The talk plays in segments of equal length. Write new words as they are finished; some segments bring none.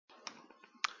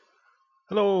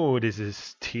Hello, this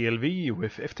is TLV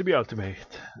with FTB Ultimate.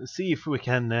 Let's see if we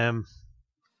can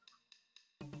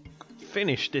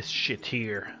finish this shit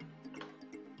here.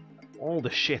 All the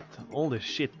shit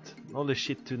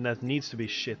that needs to be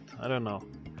shit. I don't know.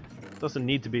 Doesn't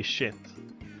need to be shit.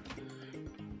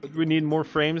 But we need more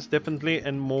frames, definitely,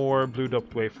 and more blue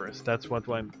doped wafers. That's what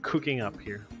I'm cooking up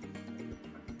here.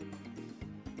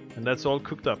 And that's all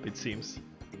cooked up, it seems.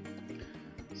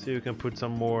 See if we can put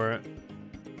some more.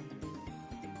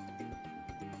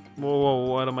 Whoa,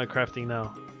 what am I crafting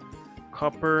now?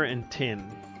 Copper and tin.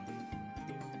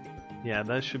 Yeah,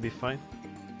 that should be fine.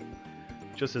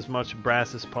 Just as much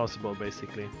brass as possible,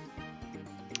 basically.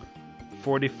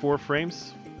 44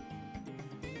 frames.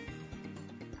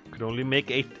 Could only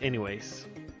make 8 anyways.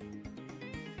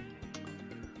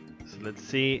 So let's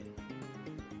see.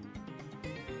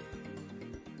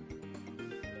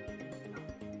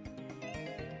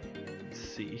 Let's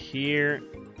see here.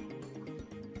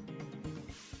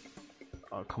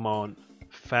 Oh, come on,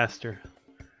 faster.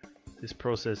 This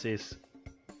process is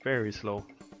very slow.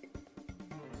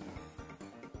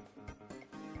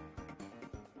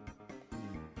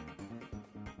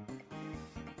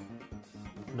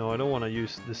 No, I don't want to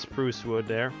use the spruce wood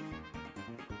there.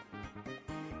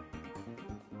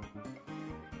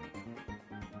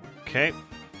 Okay.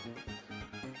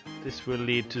 This will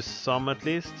lead to some at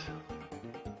least.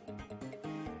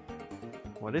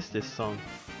 What is this song?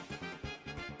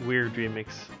 Weird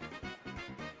remix.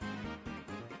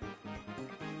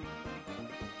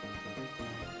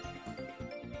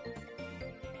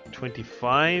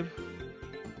 $25.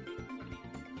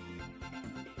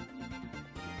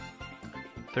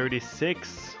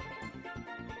 36.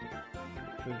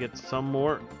 We'll get some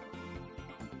more.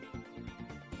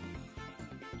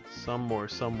 Some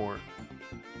more.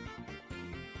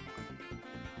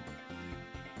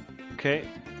 Okay.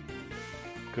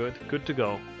 Good to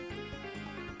go.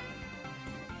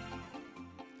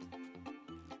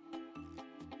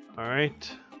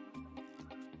 Alright.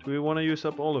 Do we want to use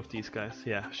up all of these guys?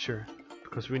 Yeah, sure.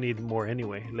 Because we need more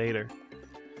anyway, later.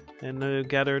 And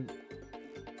gathered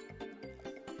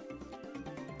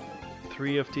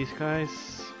 3 of these guys.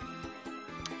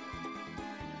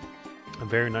 A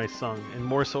very nice song. And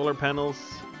more solar panels.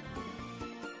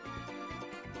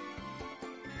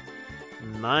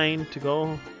 9 to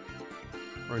go.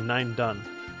 Or 9 done.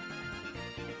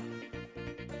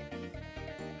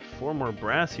 4 more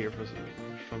brass here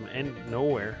from end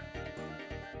nowhere.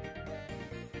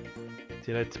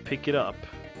 Did I pick it up?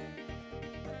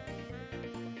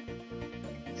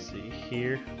 Let's see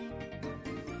here.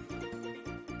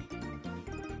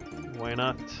 Why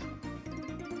not?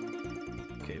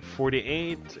 Okay,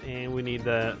 48, and we need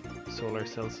the solar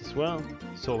cells as well.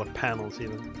 Solar panels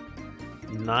even.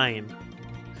 9.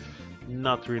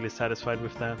 Not really satisfied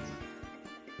with that.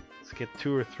 Let's get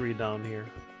 2 or 3 down here.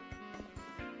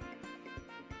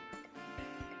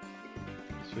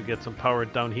 So we get some power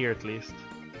down here at least.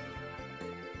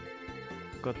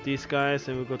 Got these guys,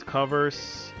 and we got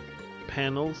covers,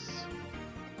 panels.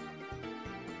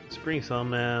 Let's bring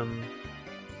some.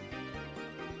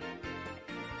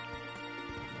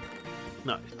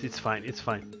 No, it's fine. It's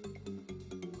fine.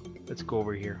 Let's go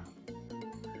over here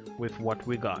with what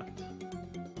we got.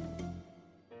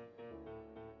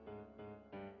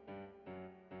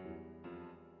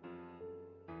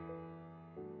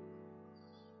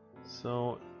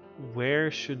 So, where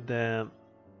should the...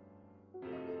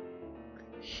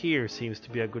 Here seems to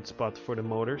be a good spot for the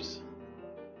motors.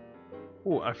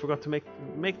 Oh, I forgot to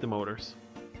make the motors.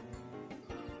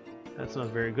 That's not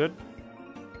very good.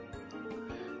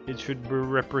 It should be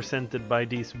represented by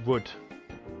these wood.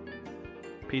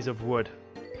 Piece of wood.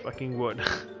 Fucking wood.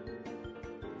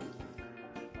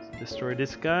 So destroy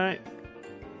this guy.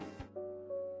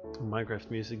 Minecraft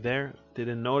music there.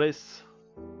 Didn't notice.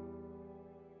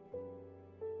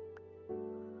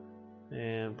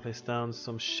 And place down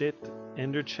some shit.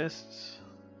 Ender chests.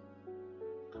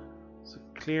 So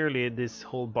clearly this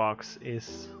whole box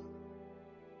is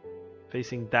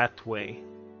facing that way.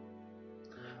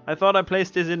 I thought I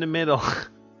placed this in the middle.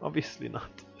 Obviously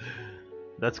not.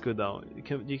 That's good though.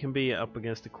 You can be up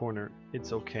against the corner.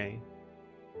 It's okay.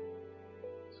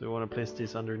 So we want to place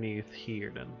this underneath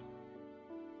here then.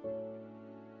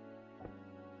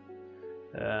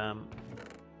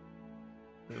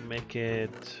 We'll make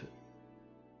it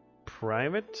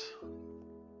private,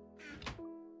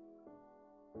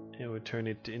 and we turn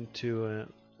it into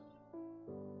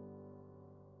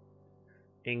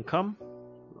income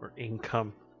or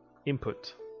income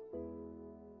input.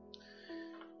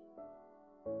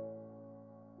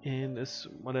 And this,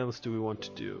 what else do we want to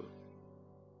do?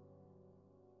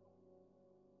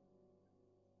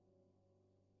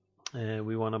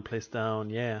 We want to place down,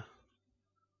 yeah,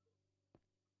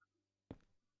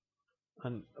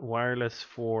 and wireless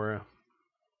for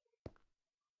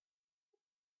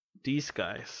these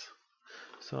guys.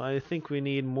 So I think we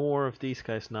need more of these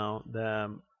guys now,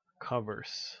 the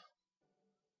covers.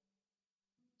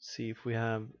 See if we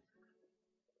have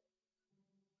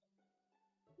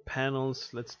panels.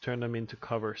 Let's turn them into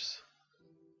covers.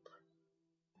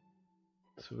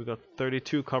 So we got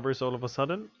 32 covers all of a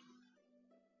sudden.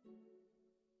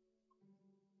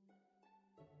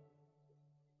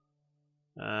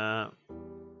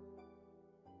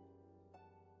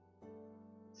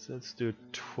 So let's do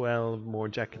 12 more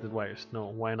jacketed wires. No,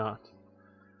 why not?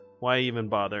 Why even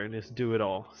bother? Just do it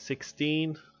all.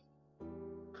 16.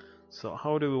 So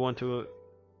how do we want to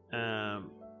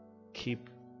keep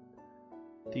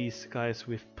these guys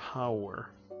with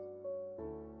power?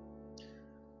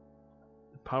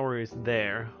 The power is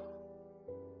there.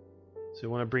 So we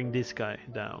want to bring this guy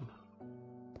down.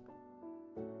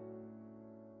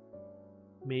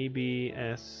 Maybe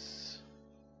as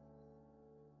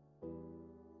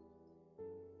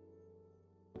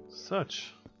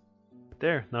such.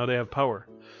 There, now they have power.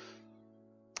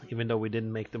 Even though we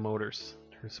didn't make the motors.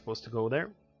 They're supposed to go there.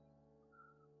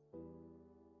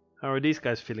 How are these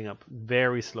guys filling up?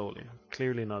 Very slowly.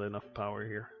 Clearly not enough power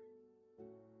here.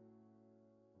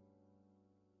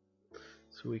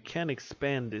 So we can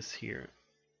expand this here.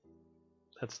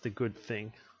 That's the good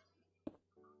thing.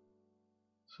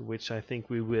 So which I think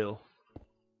we will.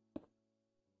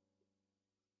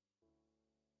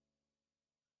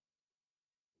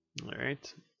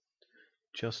 Alright.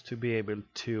 Just to be able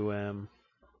to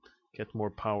get more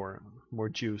power, more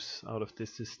juice out of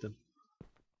this system.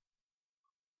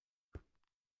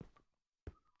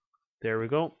 There we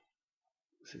go.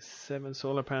 This is 7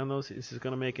 solar panels. Is this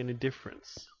gonna make any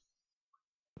difference?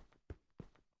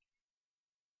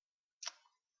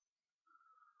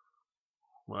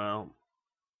 Well,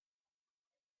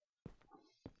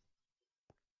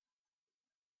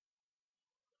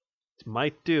 it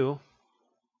might do.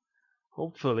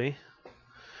 Hopefully.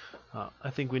 I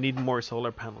think we need more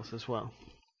solar panels as well.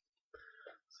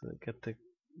 So get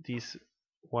these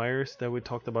wires that we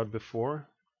talked about before.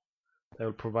 That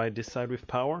will provide this side with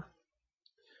power.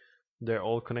 They're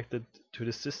all connected to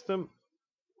the system.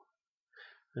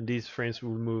 And these frames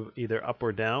will move either up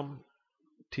or down.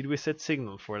 Did we set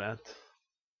signal for that?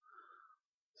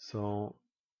 So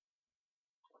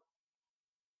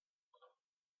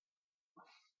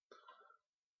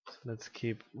let's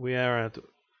keep, we are at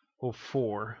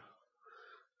 04,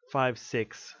 5,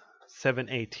 6, 7,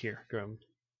 8 here,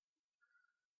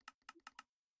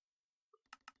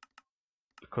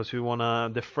 because we wanna,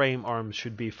 the frame arm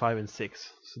should be 5 and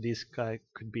 6. So these guys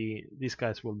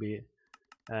will be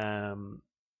 7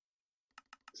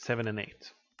 and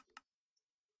 8,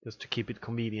 just to keep it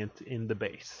convenient in the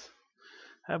base.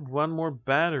 I have one more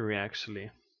battery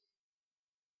actually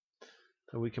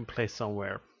that we can place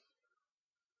somewhere,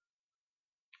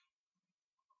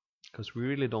 because we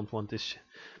really don't want this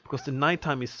because the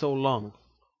nighttime is so long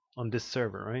on this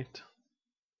server, right?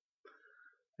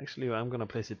 Actually, I'm gonna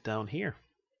place it down here.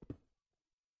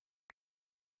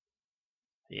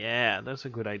 Yeah, that's a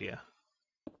good idea.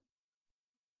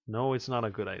 No, it's not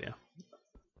a good idea.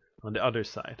 On the other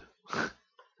side.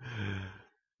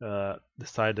 The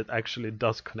side that actually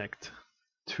does connect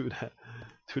to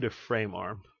the frame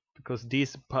arm, because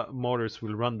these motors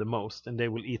will run the most and they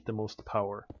will eat the most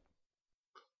power.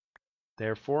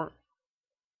 Therefore,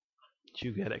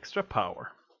 you get extra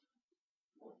power.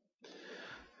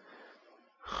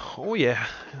 Oh yeah,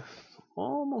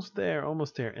 almost there,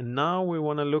 almost there. And now we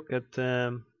want to look at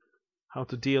how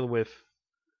to deal with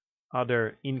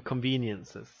other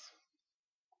inconveniences.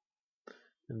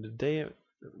 And the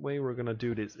way we're gonna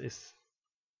do this is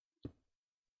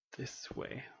this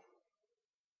way.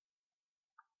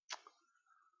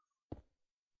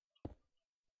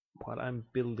 What I'm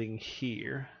building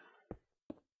here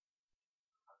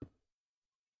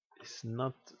is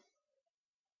not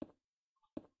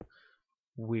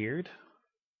weird.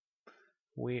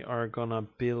 We are gonna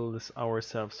build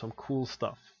ourselves some cool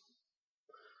stuff.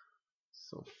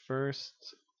 So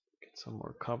first, get some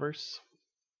more covers.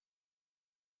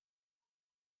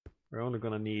 We're only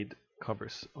gonna need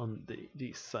covers on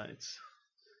these sides.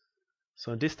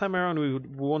 So this time around we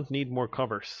won't need more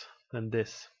covers than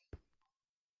this.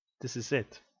 This is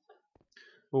it.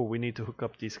 Oh, we need to hook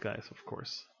up these guys, of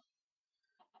course.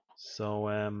 So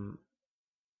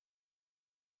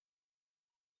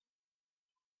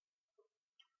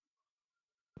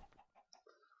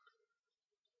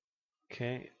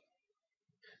okay.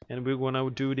 And we're gonna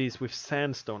do these with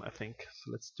sandstone, I think.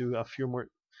 So let's do a few more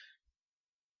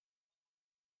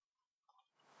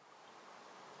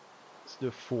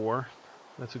do 4.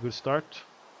 That's a good start.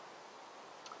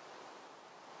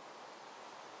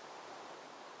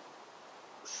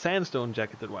 Sandstone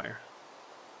jacketed wire.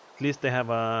 At least they have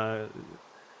a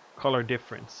color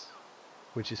difference,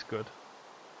 which is good.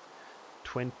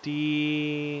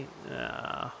 20.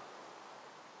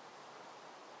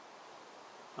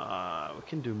 We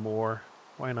can do more.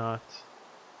 Why not?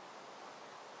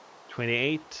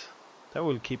 28. That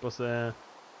will keep us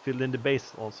filled in the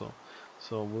base also.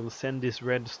 So we'll send this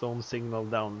redstone signal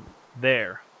down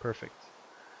there. Perfect.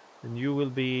 And you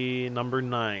will be number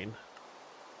 9.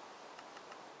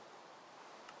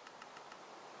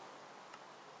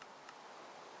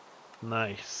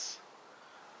 Nice.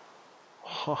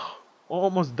 Oh,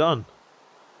 almost done.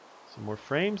 Some more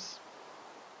frames.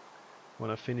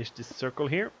 Want to finish this circle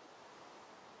here.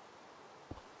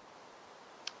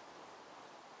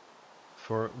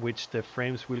 For which the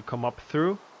frames will come up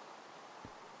through.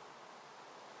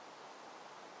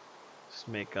 Just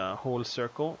make a whole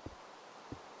circle.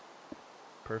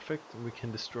 Perfect. We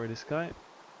can destroy this guy.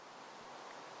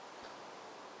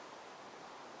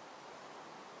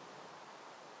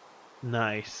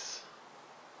 Nice.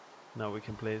 Now we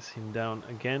can place him down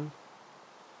again.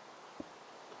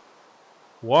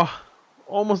 Wow,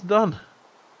 almost done.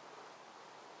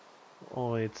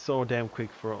 Oh, it's so damn quick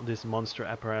for this monster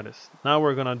apparatus. Now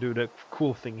we're gonna do the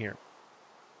cool thing here.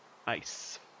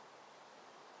 Ice.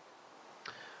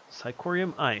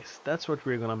 Psychorium ice. That's what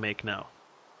we're gonna make now.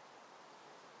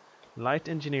 Light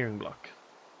engineering block.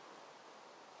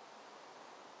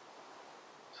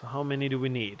 So how many do we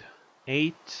need?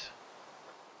 8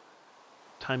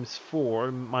 times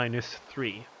 4 minus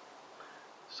 3.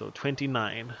 So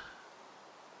 29.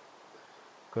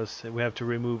 Because we have to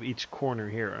remove each corner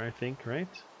here, I think,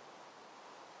 right?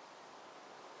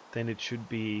 Then it should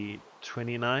be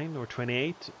 29 or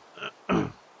 28.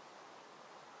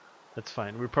 That's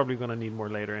fine. We're probably gonna need more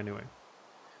later anyway.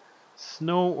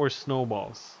 Snow or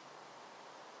snowballs?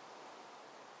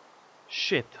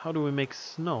 Shit, how do we make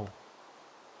snow?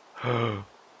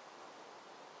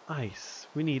 Ice.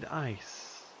 We need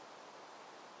ice.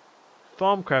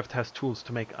 Thaumcraft has tools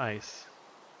to make ice.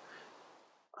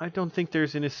 I don't think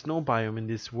there's any snow biome in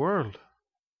this world.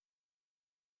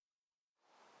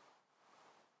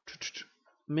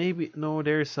 Maybe, no,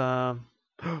 there's a...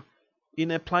 In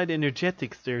applied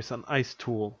energetics there's an ice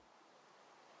tool.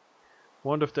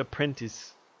 One of the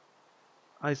apprentice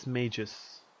ice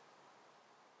mages.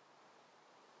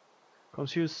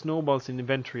 Consume snowballs in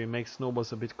inventory and make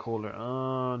snowballs a bit colder.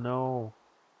 Oh no.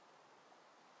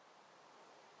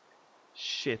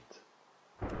 Shit.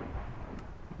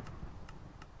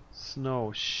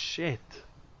 Snow, shit.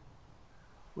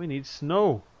 We need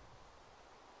snow.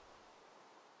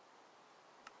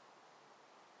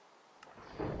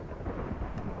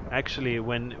 Actually,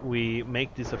 when we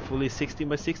make this a fully 16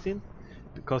 by 16,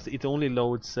 because it only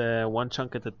loads one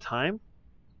chunk at a time,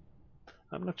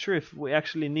 I'm not sure if we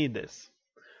actually need this.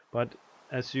 But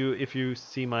as if you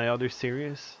see my other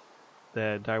series,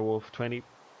 the Direwolf 20,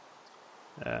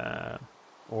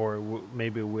 or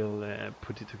maybe we'll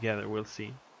put it together, we'll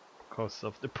see, because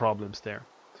of the problems there.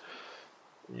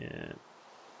 Yeah.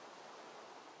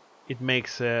 It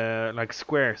makes like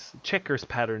squares, checkers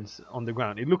patterns on the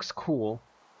ground. It looks cool,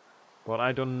 but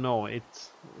I don't know if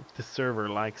the server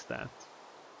likes that.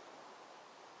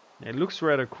 It looks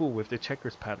rather cool with the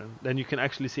checkers pattern. Then you can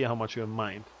actually see how much you have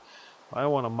mined. I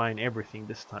want to mine everything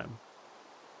this time.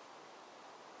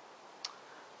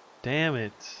 Damn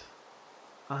it.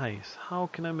 Ice. How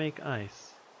can I make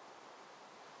ice?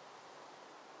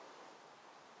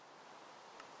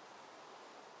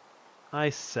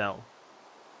 Ice cell.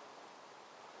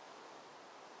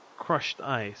 Crushed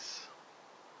ice.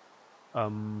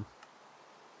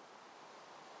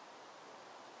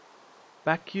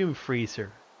 Vacuum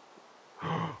freezer.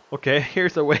 Okay,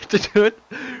 here's a way to do it.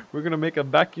 We're gonna make a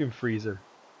vacuum freezer.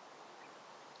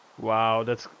 Wow,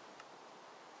 is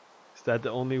that the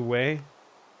only way?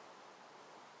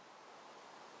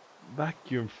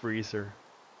 Vacuum freezer.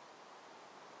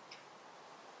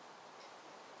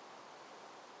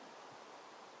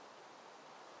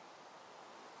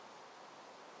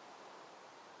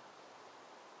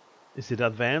 Is it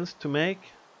advanced to make?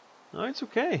 No, it's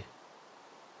okay.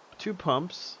 2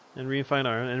 pumps and refined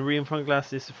iron, and refined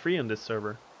glass is free on this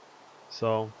server.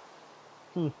 So,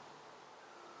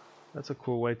 that's a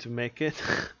cool way to make it.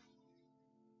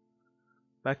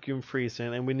 Vacuum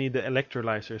freezing, and we need the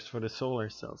electrolyzers for the solar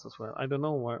cells as well. I don't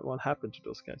know what happened to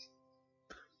those guys.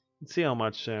 Let's see how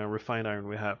much refined iron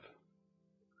we have,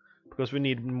 because we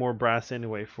need more brass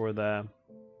anyway for the,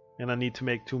 and I need to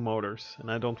make 2 motors,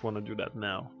 and I don't want to do that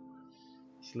now.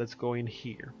 So let's go in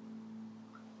here.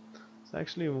 So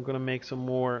actually I'm gonna make some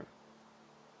more.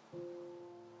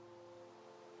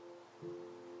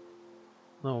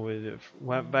 No, with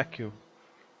vacuum.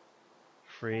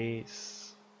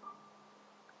 Freeze.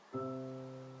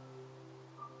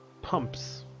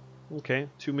 Pumps. Okay,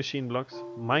 2 machine blocks.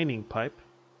 Mining pipe.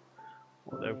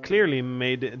 Well, they've clearly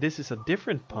made this is a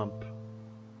different pump.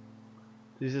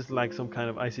 This is like some kind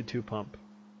of IC2 pump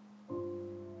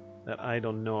that I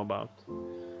don't know about.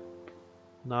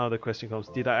 Now the question comes,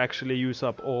 did I actually use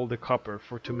up all the copper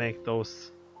to make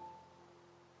those?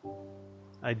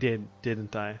 I did,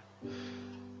 didn't I?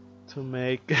 To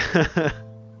make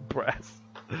brass.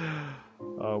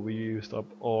 Oh, we used up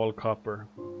all copper.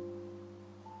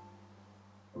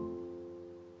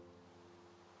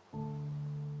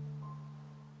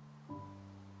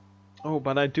 Oh,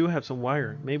 but I do have some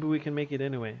wire. Maybe we can make it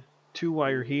anyway. 2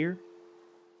 wire here.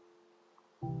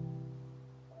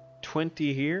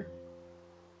 20 here.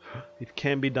 It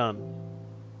can be done.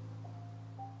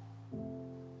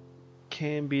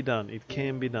 Can be done. It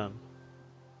can be done.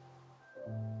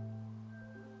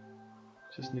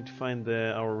 Just need to find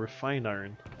our refined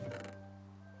iron.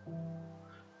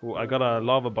 Oh, I got a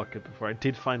lava bucket before. I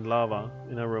did find lava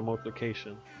in a remote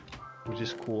location, which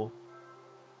is cool.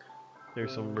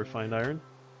 There's some refined iron.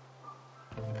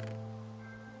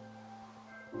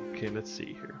 Okay, let's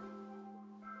see here.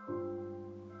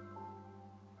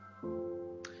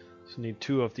 So need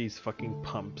 2 of these fucking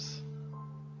pumps.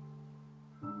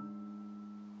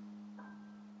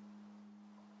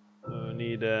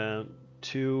 Need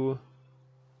 2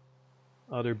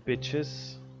 other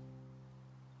bitches.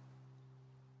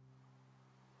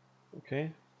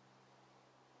 Okay.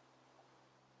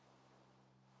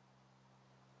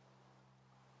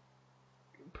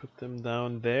 Put them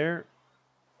down there.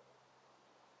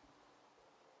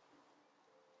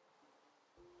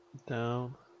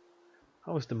 Down.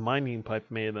 How was the mining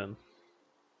pipe made then?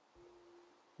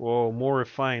 Whoa, more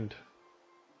refined.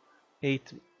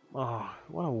 8. Oh,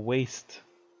 what a waste.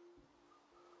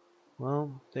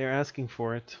 Well, they're asking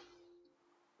for it.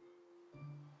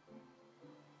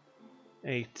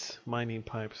 8 mining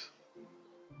pipes.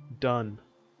 Done.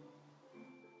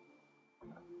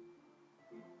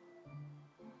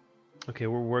 Okay,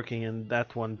 we're working in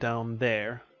that one down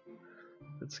there.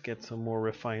 Let's get some more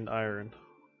refined iron.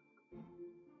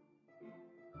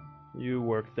 You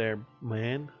work there,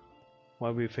 man.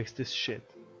 While we fix this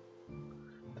shit.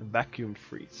 The vacuum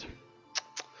freezer.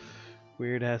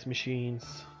 Weird ass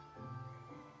machines.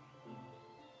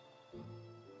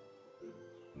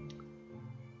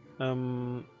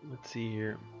 Let's see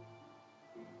here.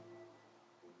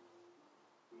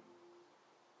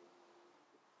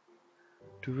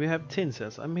 Do we have tin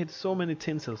cells? I made so many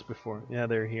tin cells before. Yeah,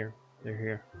 they're here. They're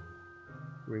here.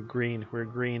 We're green. We're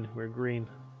green. We're green.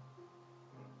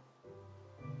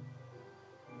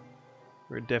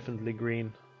 We're definitely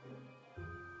green.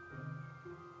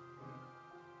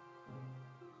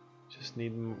 Just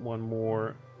need one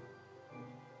more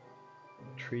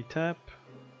tree tap.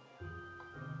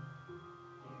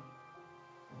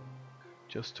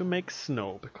 Just to make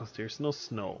snow, because there's no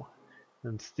snow.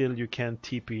 And still you can't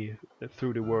TP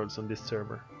through the worlds on this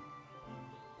server.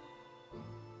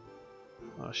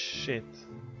 Oh shit.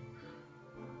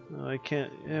 No, I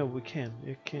can't. Yeah, we can.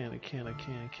 I can.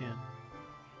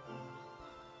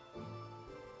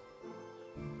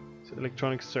 So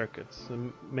electronic circuits.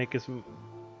 So make us.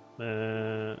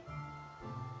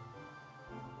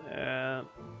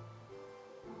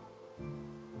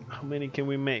 How many can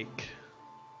we make?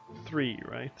 3,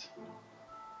 right?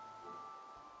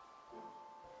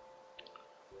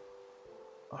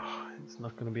 Oh, it's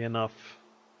not gonna be enough.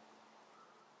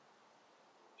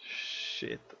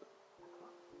 Shit.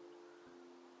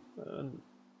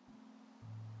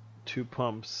 2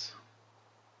 pumps.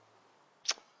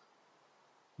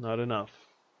 Not enough.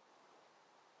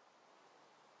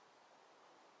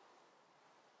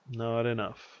 Not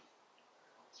enough.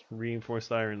 It's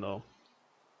reinforced iron though.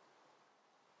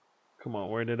 Come on,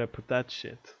 where did I put that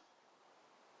shit?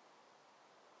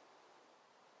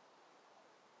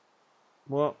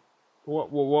 What?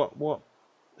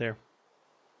 There.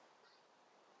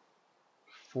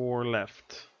 4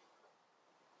 left.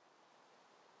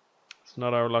 It's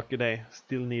not our lucky day.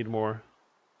 Still need more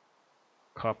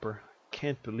copper.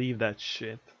 Can't believe that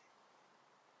shit.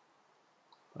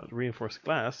 But reinforced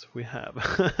glass we have.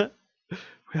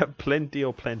 We have plenty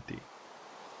of plenty.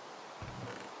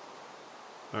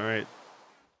 Alright.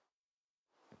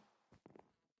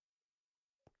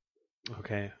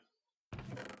 Okay.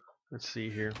 Let's see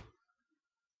here.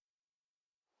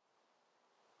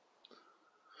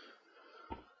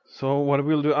 So what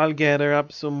we'll do, I'll gather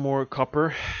up some more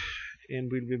copper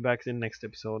and we'll be back in the next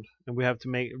episode. And we have to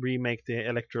remake the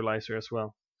electrolyzer as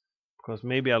well, because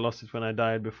maybe I lost it when I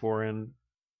died before, and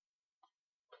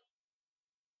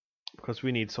because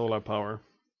we need solar power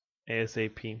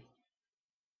ASAP.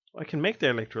 I can make the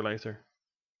electrolyzer.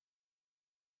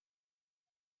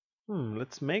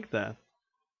 Let's make that.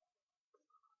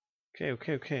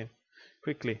 Okay.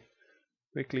 Quickly.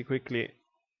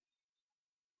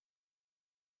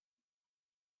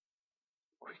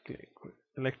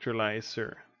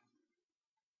 Electrolyzer.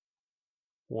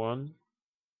 1.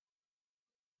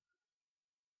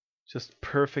 Just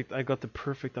perfect. I got the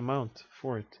perfect amount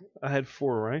for it. I had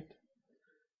 4, right?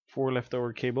 4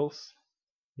 leftover cables.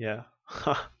 Yeah.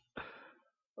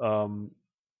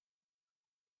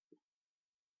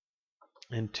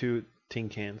 And 2 tin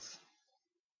cans.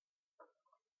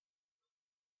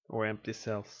 Or empty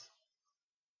cells,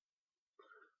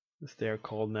 as they are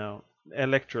called now.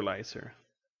 Electrolyzer.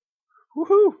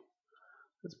 Woohoo!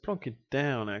 Let's plonk it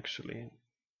down, actually.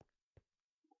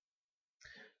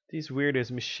 These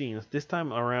weirdest machines. This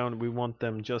time around we want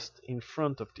them just in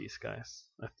front of these guys,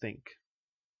 I think.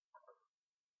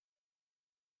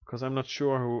 Because I'm not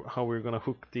sure how we're gonna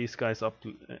hook these guys up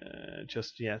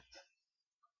just yet.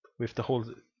 With the whole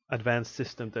advanced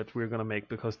system that we're gonna make,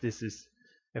 because this is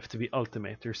FTB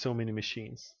Ultimate. There's so many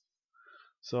machines.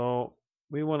 So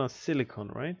we want a silicon,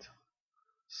 right?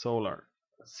 Solar.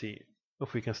 Let's see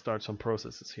if we can start some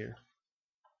processes here.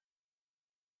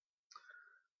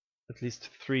 At least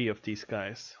 3 of these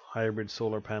guys. Hybrid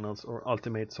solar panels or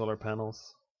ultimate solar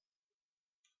panels.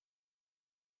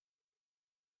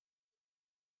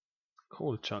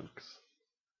 Coal chunks.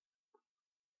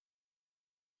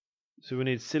 So we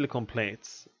need silicon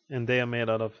plates, and they are made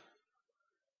out of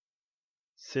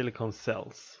silicon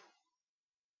cells.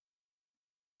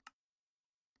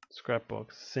 Scrap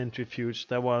box, centrifuge.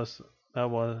 That was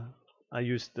I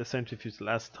used the centrifuge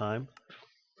last time.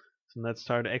 So let's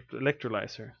start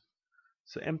electrolyzer.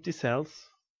 So empty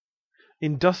cells.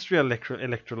 Industrial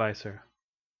electrolyzer.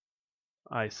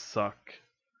 I suck.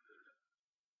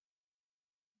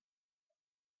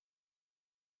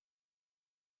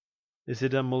 Is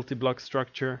it a multi-block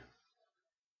structure?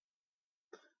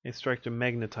 Extractor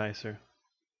magnetizer.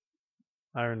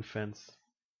 Iron fence.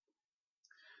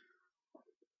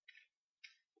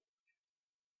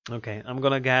 Okay, I'm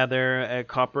gonna gather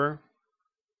copper.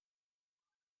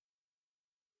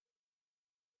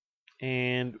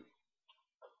 And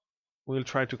we'll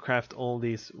try to craft all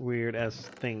these weird ass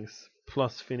things,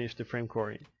 plus finish the frame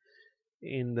core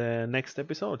in the next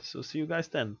episode. So see you guys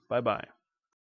then. Bye bye.